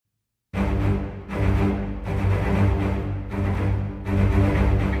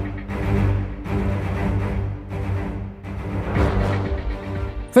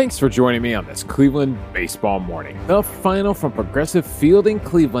Thanks for joining me on this Cleveland baseball morning. The final from Progressive Field in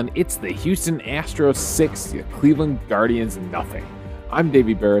Cleveland. It's the Houston Astros 6, the Cleveland Guardians nothing. I'm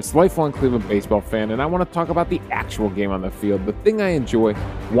Davey Barris, lifelong Cleveland baseball fan, and I want to talk about the actual game on the field, the thing I enjoy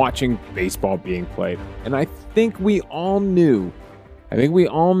watching baseball being played. And I think we all knew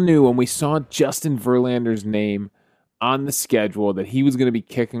when we saw Justin Verlander's name on the schedule that he was going to be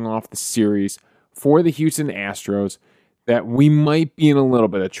kicking off the series for the Houston Astros, that we might be in a little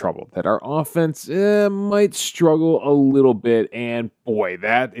bit of trouble, that our offense might struggle a little bit, and boy,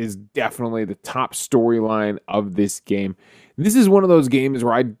 that is definitely the top storyline of this game. This is one of those games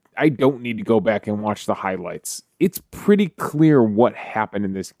where I don't need to go back and watch the highlights. It's pretty clear what happened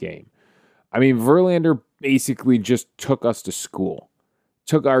in this game. I mean, Verlander basically just took us to school,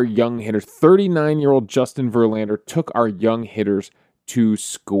 took our young hitters. 39-year-old Justin Verlander took our young hitters to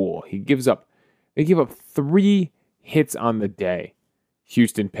school. They give up 3 hits on the day.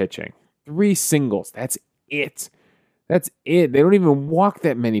 Houston pitching 3 singles. That's it. They don't even walk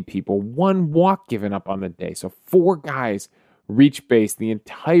that many people. 1 walk given up on the day. So 4 guys reach base the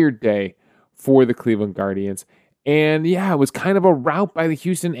entire day for the Cleveland Guardians. And yeah, it was kind of a rout by the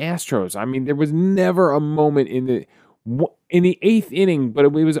Houston Astros. I mean, there was never a moment in the 8th inning, but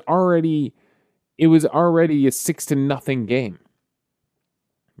it was already a 6-0 game.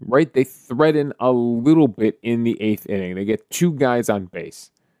 Right? They threaten a little bit in the 8th inning. They get 2 guys on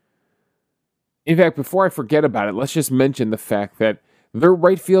base. In fact, before I forget about it, let's just mention the fact that their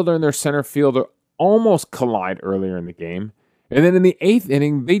right fielder and their center fielder almost collide earlier in the game. And then in the 8th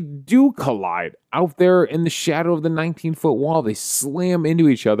inning, they do collide out there in the shadow of the 19-foot wall. They slam into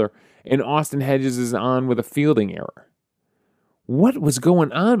each other, and Austin Hedges is on with a fielding error. What was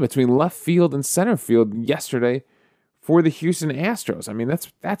going on between left field and center field yesterday for the Houston Astros? I mean,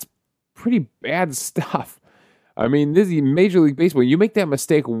 that's pretty bad stuff. I mean, this is Major League Baseball. You make that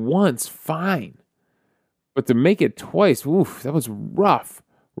mistake once, fine. But to make it twice, oof, that was rough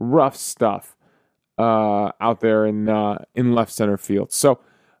stuff out there in left center field. So,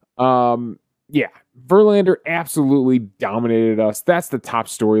 yeah, Verlander absolutely dominated us. That's the top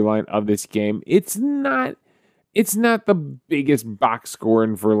storyline of this game. It's not the biggest box score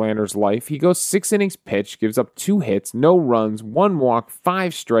in Verlander's life. He goes 6 innings pitched, gives up 2 hits, no runs, 1 walk,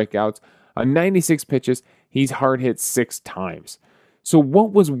 5 strikeouts. On 96 pitches, he's hard hit 6 times. So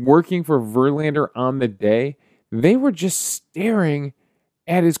what was working for Verlander on the day? They were just staring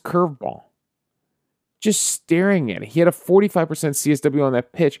at his curveball. Just staring at it. He had a 45% CSW on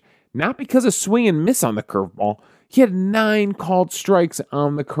that pitch, not because of swing and miss on the curveball. He had 9 called strikes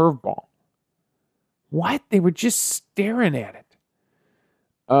on the curveball. What? They were just staring at it.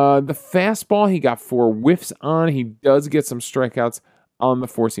 The fastball, he got 4 whiffs on. He does get some strikeouts on the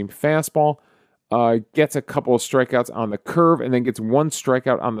 4-seam fastball. Gets a couple of strikeouts on the curve, and then gets 1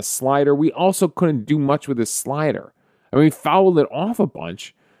 strikeout on the slider. We also couldn't do much with his slider. I mean, we fouled it off a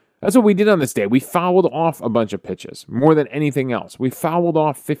bunch. That's what we did on this day. We fouled off a bunch of pitches, more than anything else. We fouled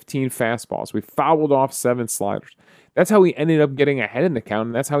off 15 fastballs. We fouled off 7 sliders. That's how we ended up getting ahead in the count,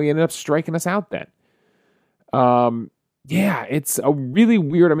 and that's how he ended up striking us out then. Yeah, it's a really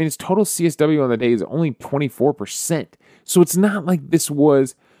weird. I mean, his total CSW on the day is only 24%. So it's not like this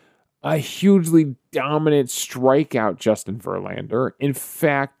was a hugely dominant strikeout Justin Verlander. In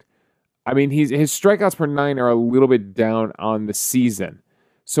fact, I mean, his strikeouts per 9 are a little bit down on the season.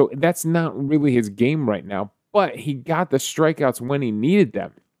 So that's not really his game right now, but he got the strikeouts when he needed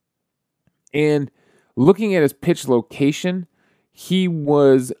them. And looking at his pitch location, he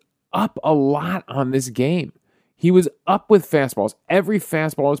was up a lot on this game. He was up with fastballs. Every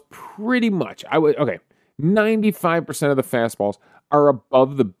fastball is pretty much, 95% of the fastballs are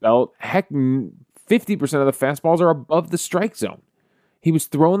above the belt. Heck, 50% of the fastballs are above the strike zone. He was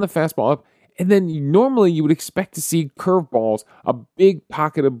throwing the fastball up, and then normally you would expect to see curveballs, a big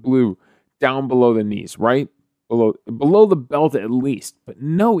pocket of blue down below the knees, right? Below the belt at least. But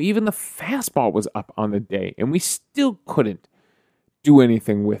no, even the fastball was up on the day, and we still couldn't do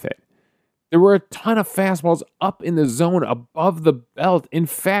anything with it. There were a ton of fastballs up in the zone above the belt. In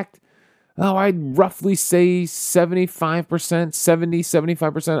fact, I'd roughly say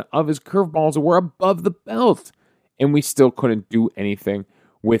 75% of his curveballs were above the belt, and we still couldn't do anything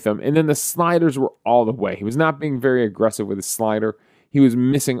with them. And then the sliders were all the way. He was not being very aggressive with his slider. He was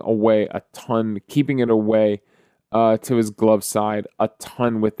missing away a ton, keeping it away to his glove side a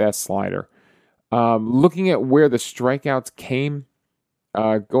ton with that slider. Looking at where the strikeouts came,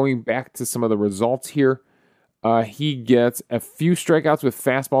 going back to some of the results here, he gets a few strikeouts with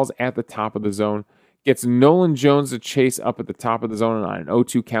fastballs at the top of the zone, gets Nolan Jones to chase up at the top of the zone on an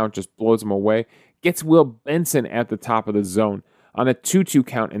 0-2 count, just blows him away, gets Will Benson at the top of the zone on a 2-2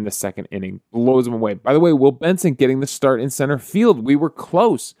 count in the second inning. Blows him away. By the way, Will Benson getting the start in center field. We were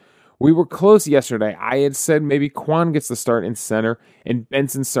close. We were close yesterday. I had said maybe Kwan gets the start in center and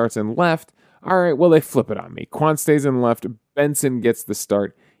Benson starts in left. All right, well, they flip it on me. Kwan stays in left. Benson gets the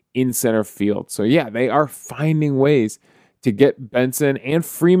start in center field. So, yeah, they are finding ways to get Benson and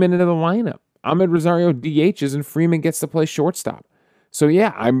Freeman into the lineup. Ahmed Rosario DHs and Freeman gets to play shortstop. So,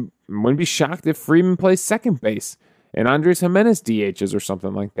 yeah, I wouldn't be shocked if Freeman plays second base and Andres Jimenez DHs or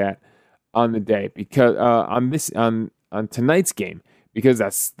something like that on the day because on tonight's game,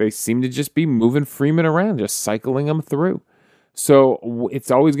 because they seem to just be moving Freeman around, just cycling him through. So it's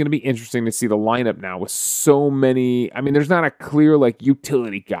always going to be interesting to see the lineup now with so many. I mean, there's not a clear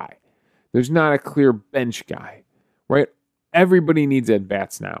utility guy. There's not a clear bench guy, right? Everybody needs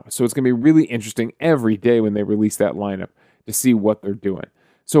at-bats now. So it's going to be really interesting every day when they release that lineup to see what they're doing.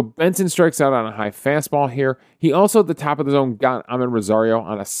 So Benson strikes out on a high fastball here. He also at the top of the zone got Ahmed Rosario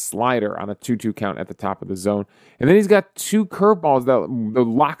on a slider on a 2-2 count at the top of the zone. And then he's got two curveballs that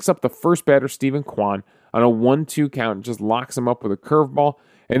locks up the first batter, Stephen Kwan, on a 1-2 count. Just locks him up with a curveball.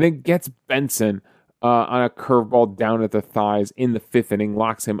 And then gets Benson on a curveball down at the thighs in the fifth inning,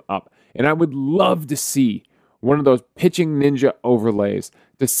 locks him up. And I would love to see one of those pitching ninja overlays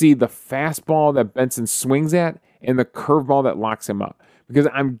to see the fastball that Benson swings at and the curveball that locks him up. Because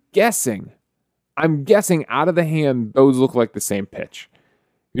I'm guessing out of the hand, those look like the same pitch.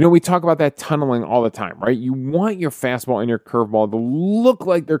 You know, we talk about that tunneling all the time, right? You want your fastball and your curveball to look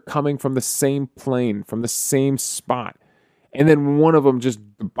like they're coming from the same plane, from the same spot. And then one of them just,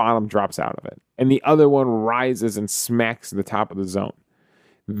 the bottom drops out of it. And the other one rises and smacks the top of the zone.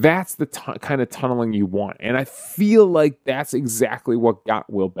 That's the kind of tunneling you want. And I feel like that's exactly what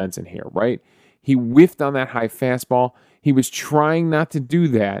got Will Benson here, right? He whiffed on that high fastball. He was trying not to do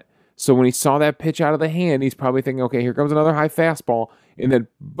that. So when he saw that pitch out of the hand, he's probably thinking, okay, here comes another high fastball. And then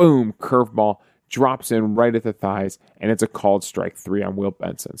boom, curveball drops in right at the thighs. And it's a called strike 3 on Will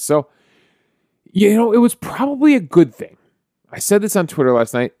Benson. So, you know, it was probably a good thing. I said this on Twitter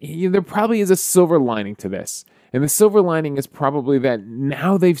last night. There probably is a silver lining to this. And the silver lining is probably that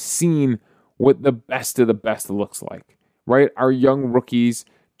now they've seen what the best of the best looks like, right? Our young rookies,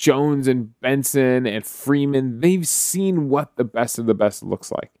 Jones and Benson and Freeman, they've seen what the best of the best looks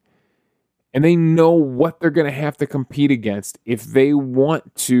like. And they know what they're going to have to compete against if they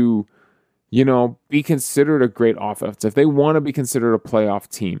want to, you know, be considered a great offense. If they want to be considered a playoff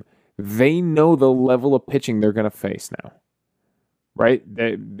team, they know the level of pitching they're going to face now. Right?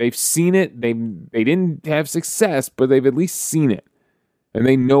 They've seen it. They didn't have success, but they've at least seen it. And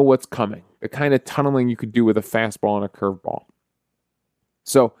they know what's coming. The kind of tunneling you could do with a fastball and a curveball.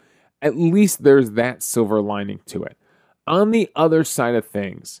 So at least there's that silver lining to it. On the other side of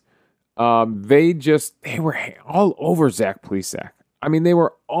things, they were all over Zach Plesac. I mean, they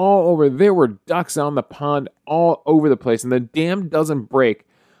were all over. There were ducks on the pond all over the place. And the dam doesn't break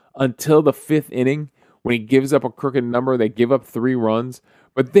until the fifth inning. When he gives up a crooked number, they give up 3 runs.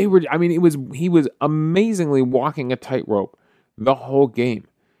 But he was amazingly walking a tightrope the whole game.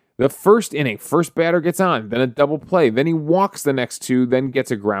 The first inning, first batter gets on, then a double play. Then he walks the next 2, then gets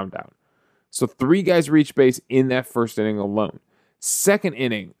a ground out. So 3 guys reach base in that first inning alone. Second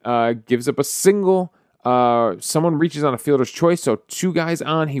inning, gives up a single. Someone reaches on a fielder's choice, so 2 guys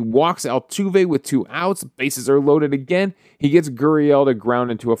on. He walks Altuve with 2 outs. Bases are loaded again. He gets Gurriel to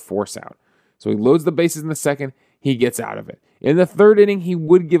ground into a force out. So he loads the bases in the second. He gets out of it. In the third inning, he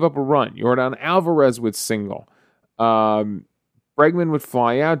would give up a run. Yordan Alvarez would single. Bregman would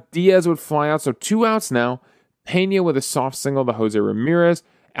fly out. Diaz would fly out. So 2 outs now. Pena with a soft single to Jose Ramirez.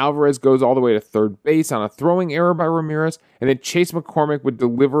 Alvarez goes all the way to third base on a throwing error by Ramirez. And then Chase McCormick would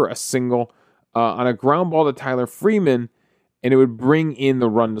deliver a single on a ground ball to Tyler Freeman. And it would bring in the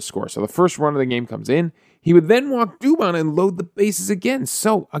run to score. So the first run of the game comes in. He would then walk Dubon and load the bases again.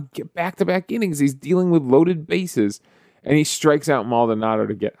 So back-to-back innings, he's dealing with loaded bases, and he strikes out Maldonado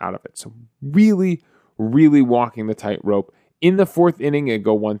to get out of it. So really, really walking the tightrope. In the fourth inning, it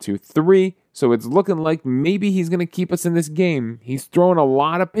go 1, 2, 3. So it's looking like maybe he's going to keep us in this game. He's throwing a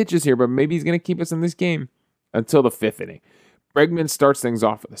lot of pitches here, but maybe he's going to keep us in this game until the fifth inning. Bregman starts things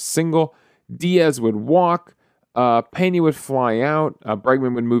off with a single. Diaz would walk. Pena would fly out.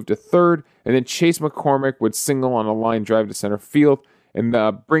 Bregman would move to third. And then Chase McCormick would single on a line drive to center field and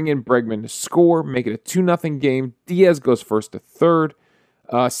bring in Bregman to score, make it a 2-0 game. Diaz goes first to third.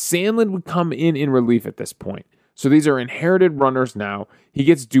 Sandlin would come in relief at this point. So these are inherited runners now. He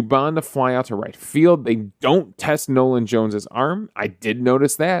gets Dubon to fly out to right field. They don't test Nolan Jones' arm. I did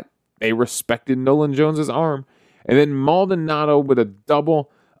notice that. They respected Nolan Jones' arm. And then Maldonado with a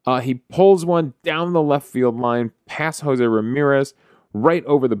double He pulls one down the left field line past Jose Ramirez, right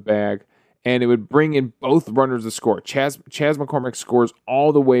over the bag, and it would bring in both runners to score. Chas McCormick scores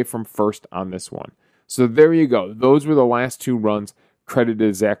all the way from first on this one. So there you go. Those were the last two runs credited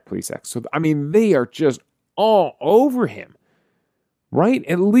to Zach Plesac. So, I mean, they are just all over him, right?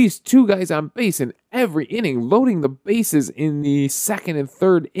 At least two guys on base in every inning, loading the bases in the second and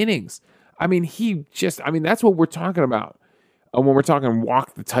third innings. I mean, that's what we're talking about. When we're talking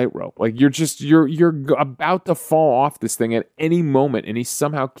walk the tightrope, like you're about to fall off this thing at any moment, and he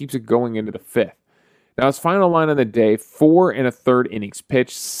somehow keeps it going into the fifth. Now his final line of the day: 4 1/3 innings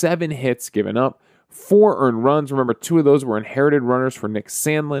pitched, 7 hits given up, 4 earned runs. Remember, 2 of those were inherited runners for Nick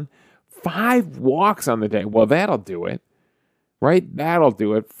Sandlin. 5 walks on the day. Well, that'll do it, right? That'll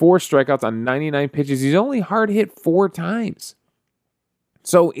do it. 4 strikeouts on 99 pitches. He's only hard hit 4 times,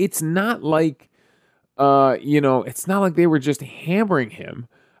 so it's not like. It's not like they were just hammering him.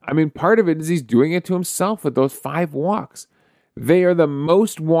 I mean, part of it is he's doing it to himself with those 5 walks. They are the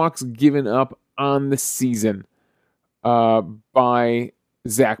most walks given up on the season by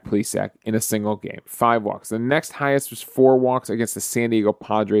Zach Plesac in a single game. 5 walks. The next highest was 4 walks against the San Diego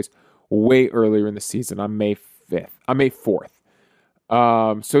Padres way earlier in the season on May 4th.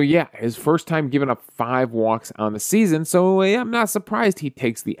 So yeah, his first time giving up 5 walks on the season. So I'm not surprised he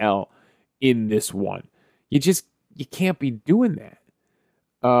takes the L in this one. You can't be doing that.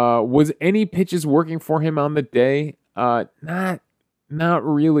 Was any pitches working for him on the day? Not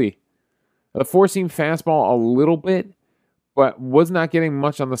really. The 4-seam fastball a little bit, but was not getting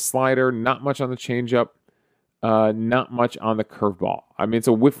much on the slider, not much on the changeup, not much on the curveball. I mean, it's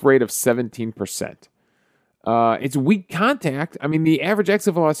a whiff rate of 17%. It's weak contact. I mean, the average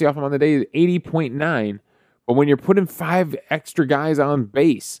exit velocity off him on the day is 80.9, but when you're putting 5 extra guys on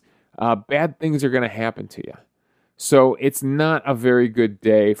base, bad things are going to happen to you. So it's not a very good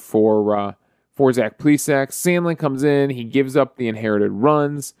day for Zach Plesac. Sandlin comes in. He gives up the inherited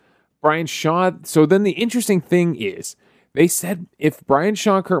runs. Brian Shaw. So then the interesting thing is they said if Brian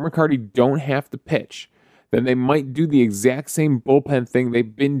Shaw and Kirk McCarty don't have to pitch, then they might do the exact same bullpen thing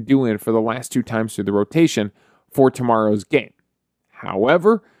they've been doing for the last 2 times through the rotation for tomorrow's game.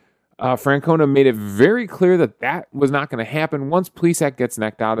 However, Francona made it very clear that was not going to happen. Once Plesac gets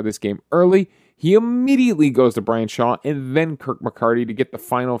knocked out of this game early, he immediately goes to Brian Shaw and then Kirk McCarty to get the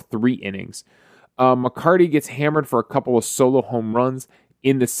final 3 innings. McCarty gets hammered for a couple of solo home runs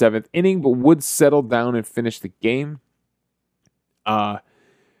in the 7th inning, but would settle down and finish the game.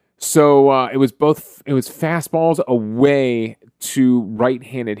 So it was fastballs away to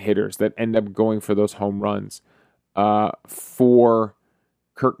right-handed hitters that end up going for those home runs for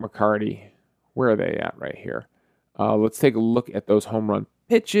Kirk McCarty. Where are they at right here? Let's take a look at those home run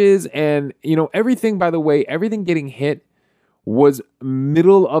pitches. And, everything, by the way, everything getting hit was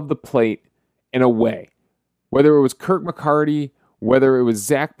middle of the plate and away. Whether it was Kirk McCarty, whether it was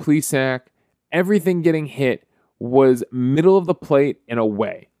Zach Plesac, everything getting hit was middle of the plate and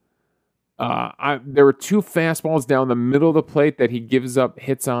away. There were 2 fastballs down the middle of the plate that he gives up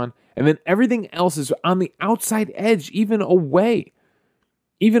hits on. And then everything else is on the outside edge, even away.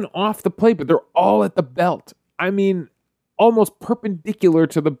 Even off the plate, but they're all at the belt. I mean, almost perpendicular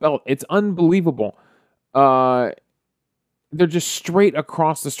to the belt. It's unbelievable. They're just straight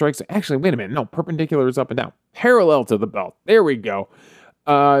across the strike zone. Actually, wait a minute. No, perpendicular is up and down. Parallel to the belt. There we go.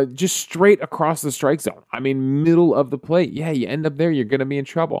 Just straight across the strike zone. I mean, middle of the plate. Yeah, you end up there, you're going to be in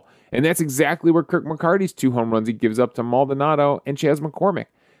trouble. And that's exactly where Kirk McCarty's 2 home runs he gives up to Maldonado and Chas McCormick.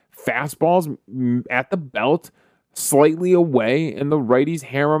 Fastballs at the belt, slightly away, and the righties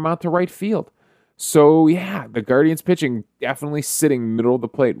hammer him out to right field. So, yeah, the Guardians pitching definitely sitting middle of the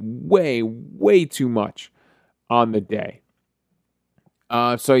plate way, way too much on the day.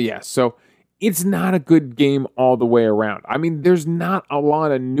 So it's not a good game all the way around. I mean, there's not a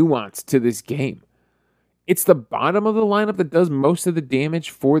lot of nuance to this game. It's the bottom of the lineup that does most of the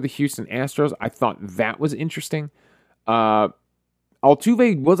damage for the Houston Astros. I thought that was interesting.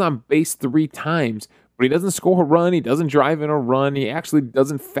 Altuve was on base 3 times, but he doesn't score a run. He doesn't drive in a run. He actually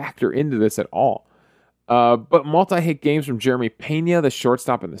doesn't factor into this at all. But multi-hit games from Jeremy Pena, the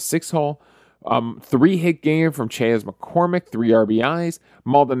shortstop in the 6th hole. 3-hit game from Chas McCormick, 3 RBIs.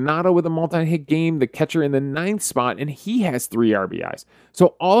 Maldonado with a multi-hit game, the catcher in the 9th spot, and he has 3 RBIs.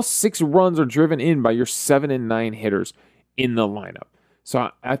 So all 6 runs are driven in by your 7 and 9 hitters in the lineup. So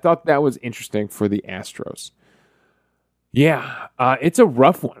I thought that was interesting for the Astros. Yeah, it's a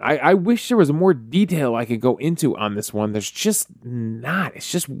rough one. I wish there was more detail I could go into on this one. There's just not. It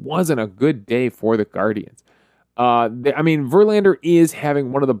just wasn't a good day for the Guardians. Verlander is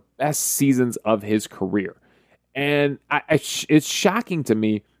having one of the best seasons of his career. And it's shocking to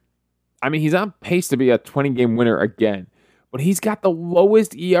me I mean, he's on pace to be a 20-game winner again, but he's got the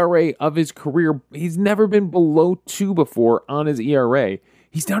lowest ERA of his career. He's never been below 2 before on his ERA.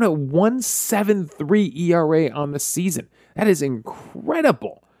 He's down at 1.73 ERA on the season. That is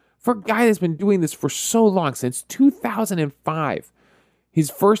incredible for a guy that's been doing this for so long, since 2005. His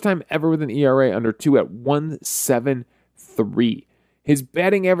first time ever with an ERA under 2 at 1.73. His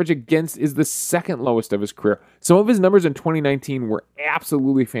batting average against is the second lowest of his career. Some of his numbers in 2019 were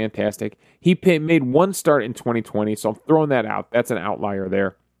absolutely fantastic. He made one start in 2020, so I'm throwing that out. That's an outlier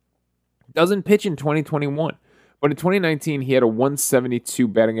there. Doesn't pitch in 2021. But in 2019, he had a 172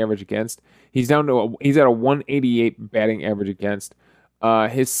 batting average against. He's at a 188 batting average against.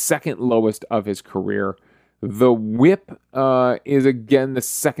 His second lowest of his career. The whip is again the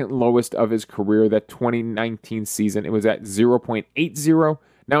second lowest of his career. That 2019 season, it was at 0.80.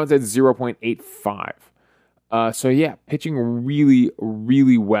 Now it's at 0.85. So yeah, pitching really,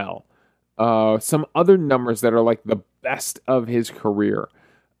 really well. Some other numbers that are like the best of his career.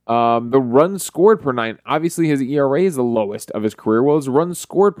 The runs scored per 9, obviously his ERA is the lowest of his career. Well, his runs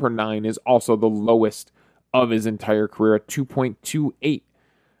scored per 9 is also the lowest of his entire career at 2.28.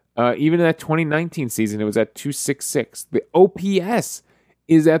 Even in that 2019 season, it was at 2.66. The OPS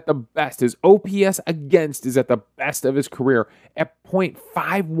is at the best. His OPS against is at the best of his career at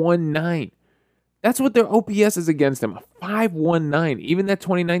 .519. That's what their OPS is against him, 519. Even that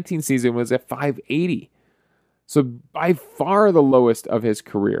 2019 season was at 580. So by far the lowest of his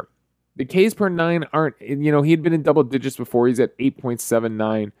career. The Ks per 9 aren't, he had been in double digits before. He's at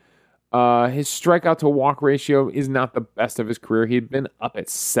 8.79. His strikeout to walk ratio is not the best of his career. He had been up at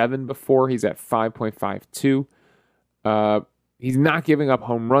 7 before. He's at 5.52. He's not giving up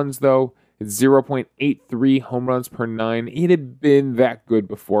home runs, though. It's 0.83 home runs per 9. He had been that good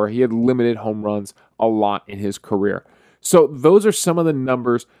before. He had limited home runs a lot in his career. So those are some of the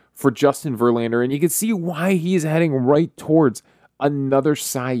numbers for Justin Verlander, and you can see why he's heading right towards another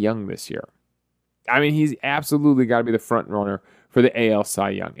Cy Young this year. I mean, he's absolutely got to be the front runner for the AL Cy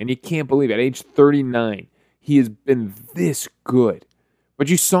Young, and you can't believe at age 39, he has been this good. But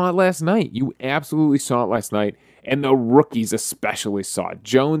you saw it last night. You absolutely saw it last night, and the rookies especially saw it.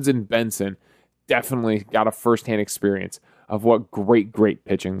 Jones and Benson definitely got a firsthand experience of what great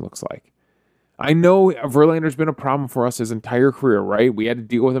pitching looks like. I know Verlander's been a problem for us his entire career, right? We had to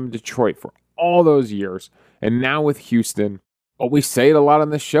deal with him in Detroit for all those years, and now with Houston. But we say it a lot on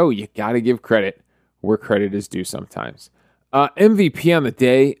this show. You got to give credit where credit is due sometimes. MVP on the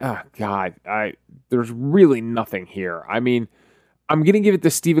day, there's really nothing here. I mean, I'm going to give it to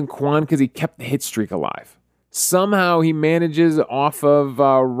Stephen Kwan because he kept the hit streak alive. Somehow he manages off of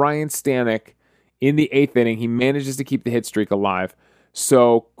Ryan Stanek in the 8th inning. He manages to keep the hit streak alive.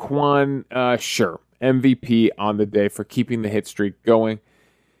 So Kwan, sure, MVP on the day for keeping the hit streak going.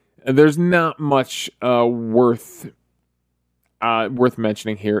 There's not much worth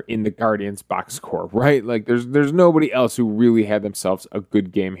mentioning here in the Guardians box score, right? Like there's nobody else who really had themselves a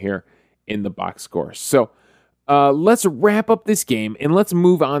good game here in the box score. So let's wrap up this game and let's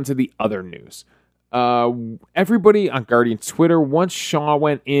move on to the other news. Everybody on Guardians Twitter, once Shaw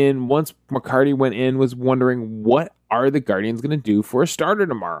went in, once McCarty went in, was wondering what are the Guardians going to do for a starter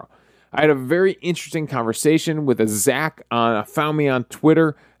tomorrow. I had a very interesting conversation with a Zach found me on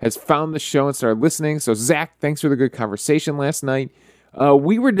Twitter, has found the show and started listening. So Zach, thanks for the good conversation last night.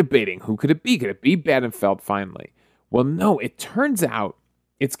 We were debating who could it be? Could it be Badenfeld finally? Well, no, it turns out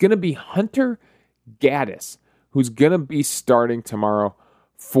it's going to be Hunter Gaddis, who's going to be starting tomorrow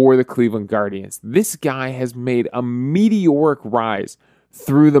for the Cleveland Guardians. This guy has made a meteoric rise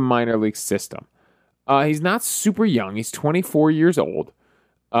through the minor league system. He's not super young. He's 24 years old.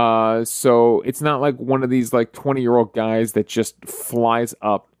 So it's not like one of these like 20-year-old guys that just flies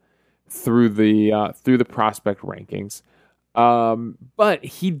up through the prospect rankings. But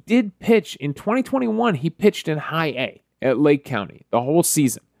he did pitch in 2021. He pitched in high A at Lake County the whole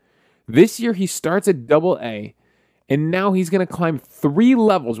season. This year he starts at double A, and now he's going to climb 3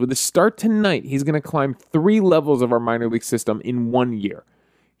 levels. With the start tonight, he's going to climb 3 levels of our minor league system in 1 year.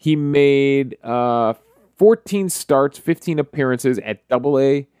 He made 14 starts, 15 appearances at Double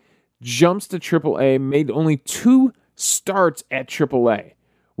A, jumps to Triple A, made only 2 starts at Triple A,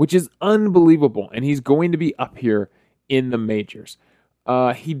 which is unbelievable, and he's going to be up here in the majors.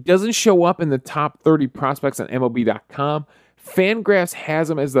 He doesn't show up in the top 30 prospects on MLB.com. Fangraphs has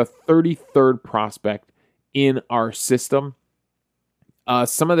him as the 33rd prospect in our system.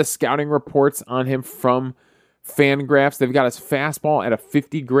 Some of the scouting reports on him from Fangraphs, they've got his fastball at a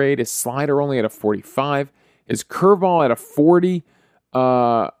 50 grade, his slider only at a 45, his curveball at a 40.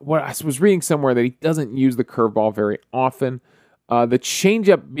 I was reading somewhere that he doesn't use the curveball very often. The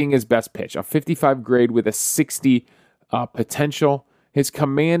changeup being his best pitch, a 55 grade with a 60 potential. His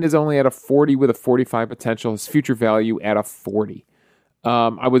command is only at a 40 with a 45 potential. His future value at a 40.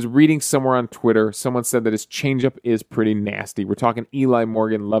 I was reading somewhere on Twitter, someone said that his changeup is pretty nasty. We're talking Eli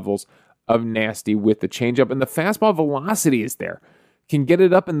Morgan levels of nasty with the changeup. And the fastball velocity is there. Can get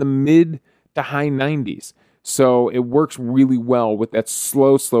it up in the mid to high 90s. So it works really well with that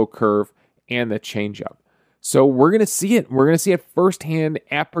slow curve and the changeup. So we're going to see it. We're going to see it firsthand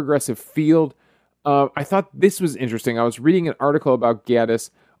at Progressive Field. I thought this was interesting. I was reading an article about Gaddis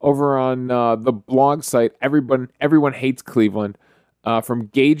over on the blog site, Everyone Hates Cleveland, from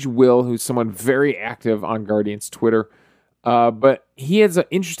Gage Will, who's someone very active on Guardians Twitter. But he has an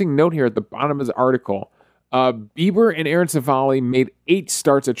interesting note here at the bottom of his article. Bieber and Aaron Savali made 8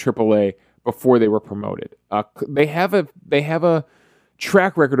 starts at AAA before they were promoted. They have a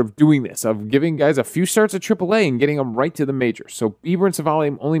track record of doing this, of giving guys a few starts at AAA and getting them right to the majors. So Bieber and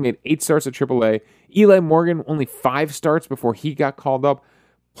Savali only made 8 starts at AAA. Eli Morgan only 5 starts before he got called up.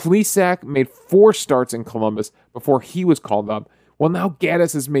 Plesac made 4 starts in Columbus before he was called up. Well, now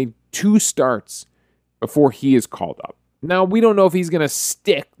Gaddis has made 2 starts before he is called up. Now, we don't know if he's going to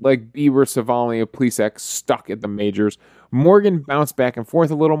stick like Bieber, Savali, and Plesac stuck at the majors. Morgan bounced back and forth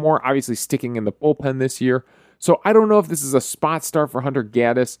a little more, obviously sticking in the bullpen this year. So I don't know if this is a spot start for Hunter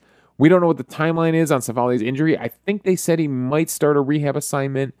Gaddis. We don't know what the timeline is on Savali's injury. I think they said he might start a rehab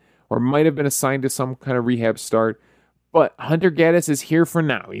assignment or might have been assigned to some kind of rehab start. But Hunter Gaddis is here for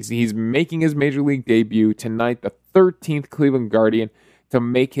now. He's making his major league debut tonight, the 13th Cleveland Guardian to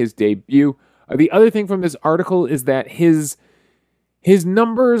make his debut. The other thing from this article is that his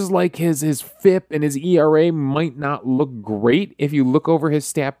numbers, like his FIP and his ERA, might not look great if you look over his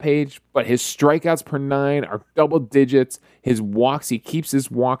stat page, but his strikeouts per 9 are double digits. His walks, he keeps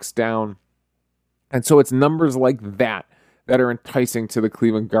his walks down. And so it's numbers like that are enticing to the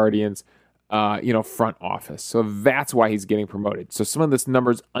Cleveland Guardians front office. So that's why he's getting promoted. So some of this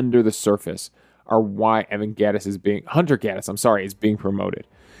numbers under the surface are why Hunter Gaddis is being promoted.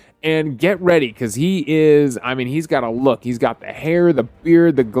 And get ready, because he's got a look. He's got the hair, the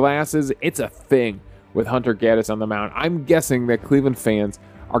beard, the glasses. It's a thing with Hunter Gaddis on the mound. I'm guessing that Cleveland fans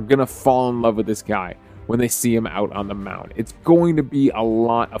are going to fall in love with this guy when they see him out on the mound. It's going to be a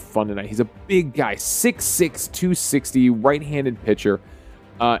lot of fun tonight. He's a big guy, 6'6", 260, right-handed pitcher.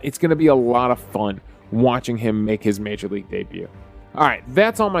 It's going to be a lot of fun watching him make his major league debut. All right,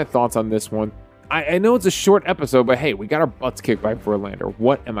 that's all my thoughts on this one. I know it's a short episode, but hey, we got our butts kicked by Verlander.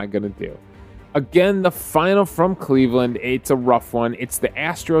 What am I going to do? Again, the final from Cleveland. It's a rough one. It's the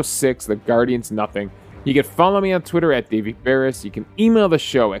Astros 6, the Guardians nothing. You can follow me on Twitter at Davey Barris. You can email the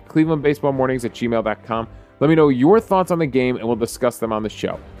show at clevelandbaseballmornings@gmail.com. Let me know your thoughts on the game, and we'll discuss them on the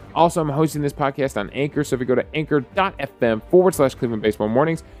show. Also, I'm hosting this podcast on Anchor, so if you go to anchor.fm/Cleveland Baseball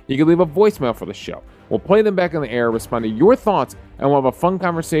Mornings, you can leave a voicemail for the show. We'll play them back on the air, respond to your thoughts, and we'll have a fun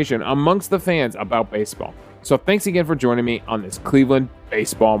conversation amongst the fans about baseball. So thanks again for joining me on this Cleveland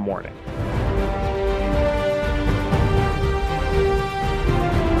Baseball Morning.